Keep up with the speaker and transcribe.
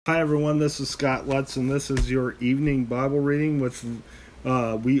Hi everyone, this is Scott Lutz, and this is your evening Bible reading. We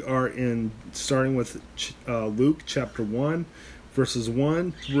are starting with Luke chapter 1, verses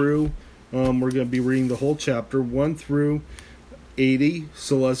 1 through. We're going to be reading the whole chapter 1 through 80.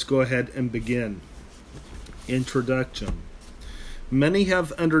 So let's go ahead and begin. Introduction. Many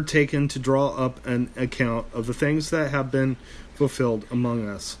have undertaken to draw up an account of the things that have been fulfilled among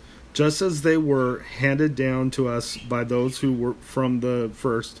us, just as they were handed down to us by those who were from the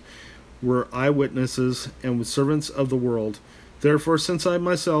first, were eyewitnesses and servants of the world. Therefore, since I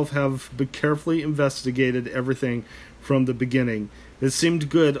myself have carefully investigated everything from the beginning, it seemed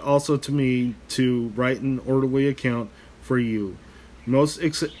good also to me to write an orderly account for you, most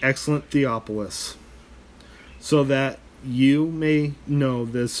excellent Theophilus, so that you may know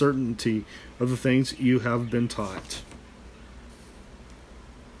the certainty of the things you have been taught.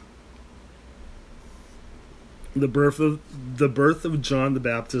 The birth of John the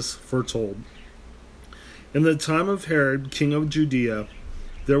Baptist foretold. In the time of Herod, king of Judea,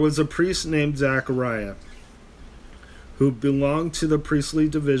 there was a priest named Zachariah, who belonged to the priestly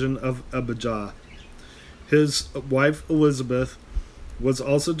division of Abijah. His wife Elizabeth was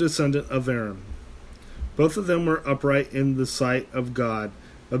also descendant of Aaron. Both of them were upright in the sight of God,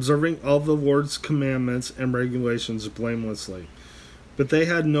 observing all the Lord's commandments and regulations blamelessly. But they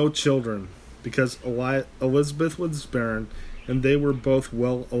had no children, because Elizabeth was barren, and they were both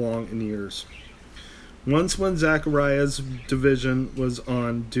well along in years. Once when Zachariah's division was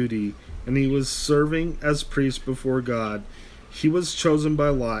on duty, and he was serving as priest before God, he was chosen by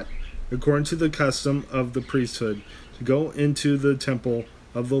lot, according to the custom of the priesthood, to go into the temple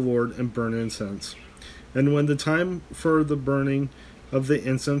of the Lord and burn incense. And when the time for the burning of the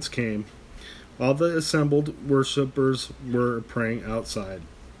incense came, all the assembled worshippers were praying outside.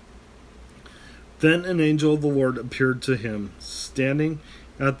 Then an angel of the Lord appeared to him, standing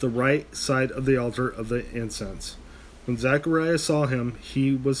at the right side of the altar of the incense. When Zachariah saw him,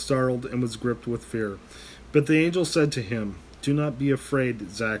 he was startled and was gripped with fear. But the angel said to him, "Do not be afraid,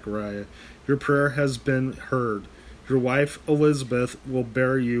 Zachariah. Your prayer has been heard. Your wife Elizabeth will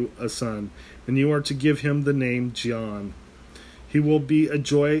bear you a son, and you are to give him the name John. He will be a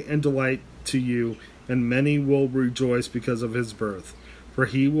joy and delight to you, and many will rejoice because of his birth. For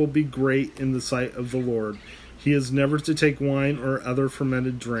he will be great in the sight of the Lord. He is never to take wine or other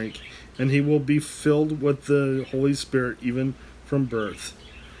fermented drink, and he will be filled with the Holy Spirit even from birth.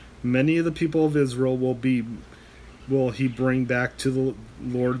 Many of the people of Israel will he bring back to the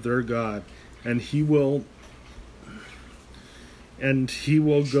Lord their God, and he will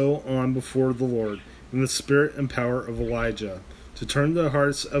go on before the Lord in the spirit and power of Elijah, to turn the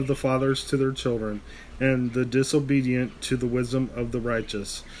hearts of the fathers to their children, and the disobedient to the wisdom of the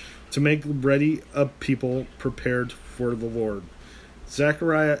righteous, to make ready a people prepared for the Lord."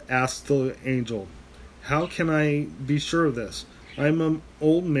 Zechariah asked the angel, "How can I be sure of this? I am an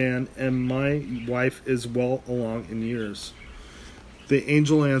old man, and my wife is well along in years." The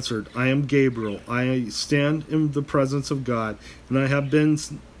angel answered, "I am Gabriel. I stand in the presence of God, and I have been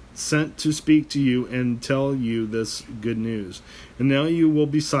sent to speak to you and tell you this good news. And now you will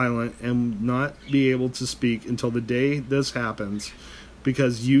be silent and not be able to speak until the day this happens,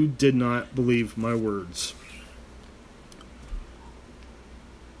 because you did not believe my words."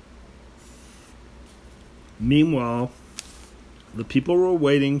 Meanwhile, the people were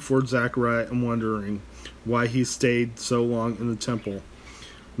waiting for Zechariah and wondering why he stayed so long in the temple.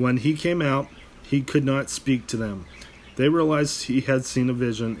 When he came out, he could not speak to them. They realized he had seen a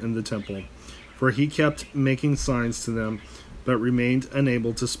vision in the temple, for he kept making signs to them, but remained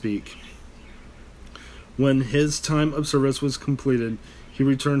unable to speak. When his time of service was completed, he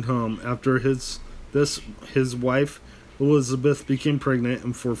returned home. After his wife Elizabeth became pregnant,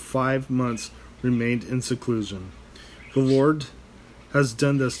 and for 5 months remained in seclusion. "The Lord has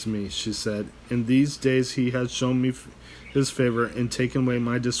done this to me," she said. "In these days he has shown me his favor and taken away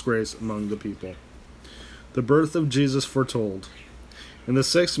my disgrace among the people." The birth of Jesus foretold. In the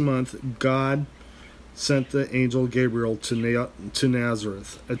 6th month, God sent the angel Gabriel to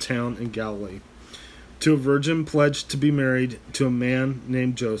Nazareth, a town in Galilee, to a virgin pledged to be married to a man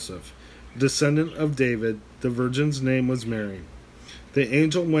named Joseph, a descendant of David. The virgin's name was Mary. The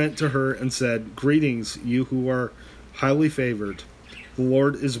angel went to her and said, "Greetings, you who are highly favored. The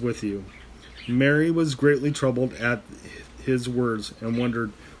Lord is with you." Mary was greatly troubled at his words and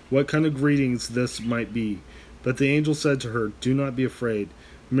wondered what kind of greetings this might be. But the angel said to her, "Do not be afraid,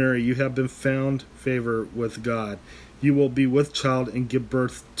 Mary, you have been found favor with God. You will be with child and give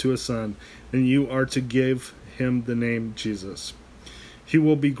birth to a son, and you are to give him the name Jesus. He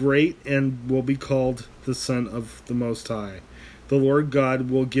will be great and will be called the Son of the Most High. The Lord God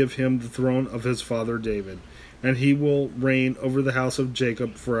will give him the throne of his father David, and he will reign over the house of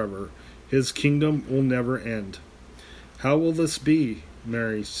Jacob forever. His kingdom will never end." "How will this be?"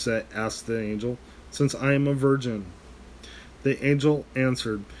 Mary asked the angel, "since I am a virgin?" The angel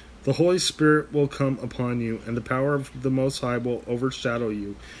answered, "The Holy Spirit will come upon you, and the power of the Most High will overshadow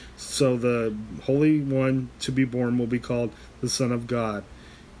you. So the Holy One to be born will be called the Son of God.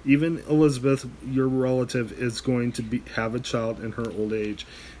 Even Elizabeth, your relative, is going to have a child in her old age,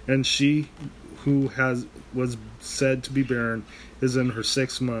 and she who was said to be barren is in her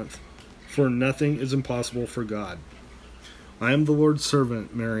 6th month, for nothing is impossible for God." "I am the Lord's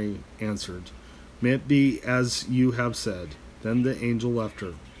servant," Mary answered. "May it be as you have said." Then the angel left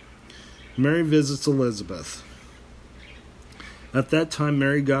her. Mary visits Elizabeth. At that time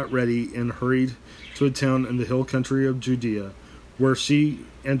Mary got ready and hurried to a town in the hill country of Judea, where she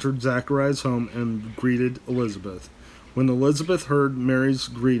entered Zachariah's home and greeted Elizabeth. When Elizabeth heard Mary's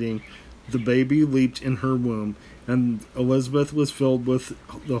greeting, the baby leaped in her womb, and Elizabeth was filled with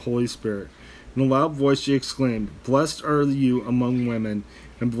the Holy Spirit. In a loud voice she exclaimed, "Blessed are you among women,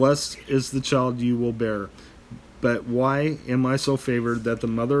 and blessed is the child you will bear. But why am I so favored that the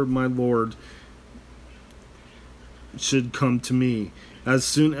mother of my Lord should come to me? As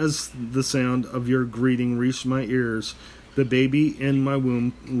soon as the sound of your greeting reached my ears, the baby in my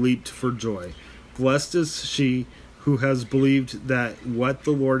womb leaped for joy. Blessed is she who has believed that what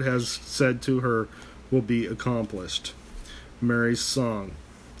the Lord has said to her will be accomplished." Mary's song.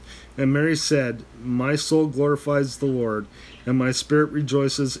 And Mary said, "My soul glorifies the Lord, and my spirit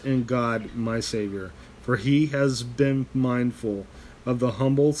rejoices in God my Savior. For he has been mindful of the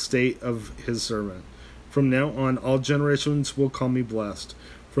humble state of his servant. From now on, all generations will call me blessed,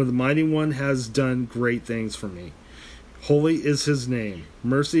 for the Mighty One has done great things for me. Holy is his name.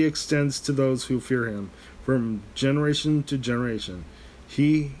 Mercy extends to those who fear him, from generation to generation.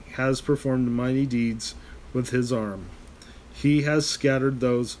 He has performed mighty deeds with his arm. He has scattered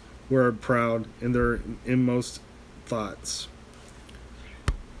those who are proud in their inmost thoughts.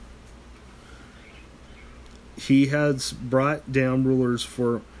 He has brought down rulers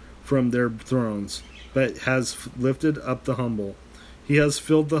from their thrones, but has lifted up the humble. He has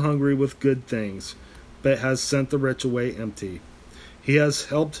filled the hungry with good things, but has sent the rich away empty. He has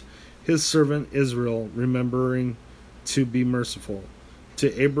helped his servant Israel, remembering to be merciful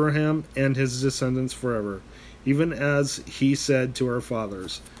to Abraham and his descendants forever, even as he said to our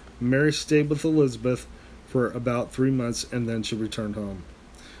fathers." Mary stayed with Elizabeth for about 3 months, and then she returned home.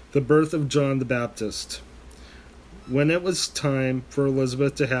 The birth of John the Baptist. When it was time for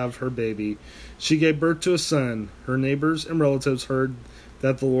Elizabeth to have her baby, she gave birth to a son. Her neighbors and relatives heard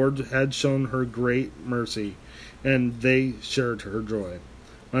that the Lord had shown her great mercy, and they shared her joy.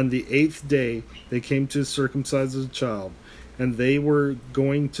 On the 8th day, they came to circumcise the child, and they were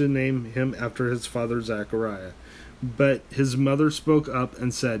going to name him after his father Zachariah. But his mother spoke up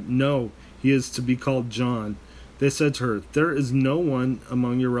and said, "No, he is to be called John." They said to her, "There is no one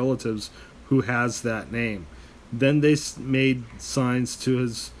among your relatives who has that name." Then they made signs to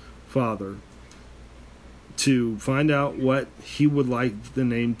his father to find out what he would like the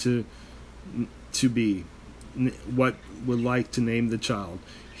name to be, what would like to name the child.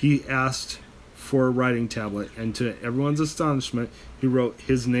 He asked for a writing tablet, and to everyone's astonishment, he wrote,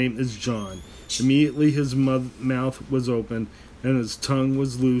 "His name is John." Immediately his mouth was opened, and his tongue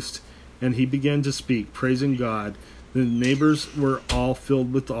was loosed, and he began to speak, praising God. The neighbors were all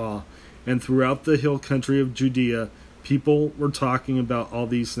filled with awe, and throughout the hill country of Judea, people were talking about all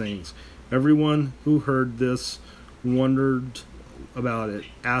these things. Everyone who heard this wondered about it,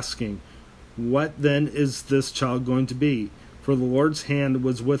 asking, "What then is this child going to be?" For the Lord's hand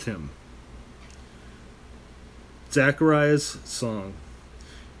was with him. Zachariah's song.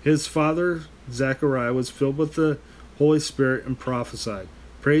 His father Zachariah was filled with the Holy Spirit and prophesied,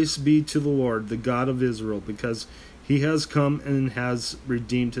 "Praise be to the Lord, the God of Israel, because he has come and has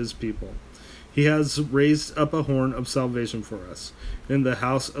redeemed his people. He has raised up a horn of salvation for us in the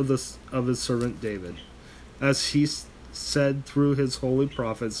house of his servant David, as he said through his holy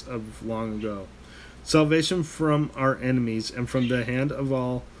prophets of long ago. Salvation from our enemies and from the hand of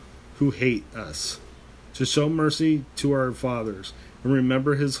all who hate us, to show mercy to our fathers and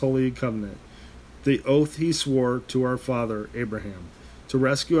remember his holy covenant, the oath he swore to our father Abraham, to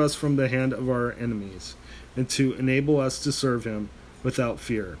rescue us from the hand of our enemies, and to enable us to serve him without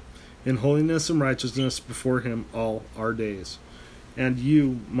fear, in holiness and righteousness before him all our days. And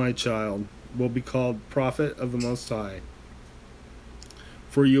you, my child, will be called prophet of the Most High,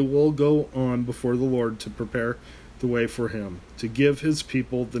 for you will go on before the Lord to prepare the way for him, to give his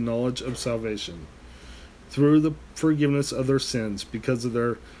people the knowledge of salvation through the forgiveness of their sins, because of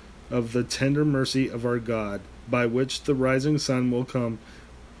the tender mercy of our God, by which the rising sun will come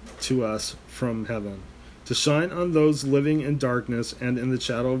to us from heaven, to shine on those living in darkness and in the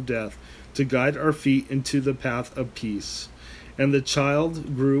shadow of death, to guide our feet into the path of peace. And the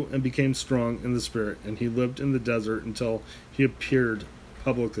child grew and became strong in the spirit, and he lived in the desert until he appeared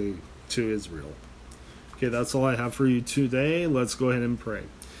publicly to Israel. Okay, that's all I have for you today. Let's go ahead and pray.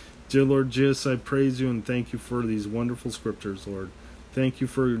 Dear Lord Jesus, I praise you and thank you for these wonderful scriptures, Lord. Thank you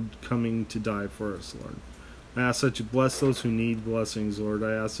for coming to die for us, Lord. I ask that you bless those who need blessings, Lord.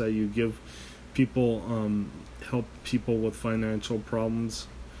 I ask that you give people, help people with financial problems.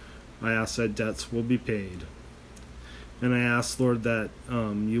 I ask that debts will be paid. And I ask, Lord, that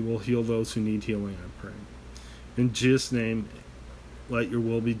you will heal those who need healing, I pray. In Jesus' name, let your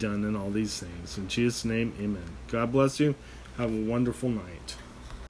will be done in all these things. In Jesus' name, amen. God bless you. Have a wonderful night.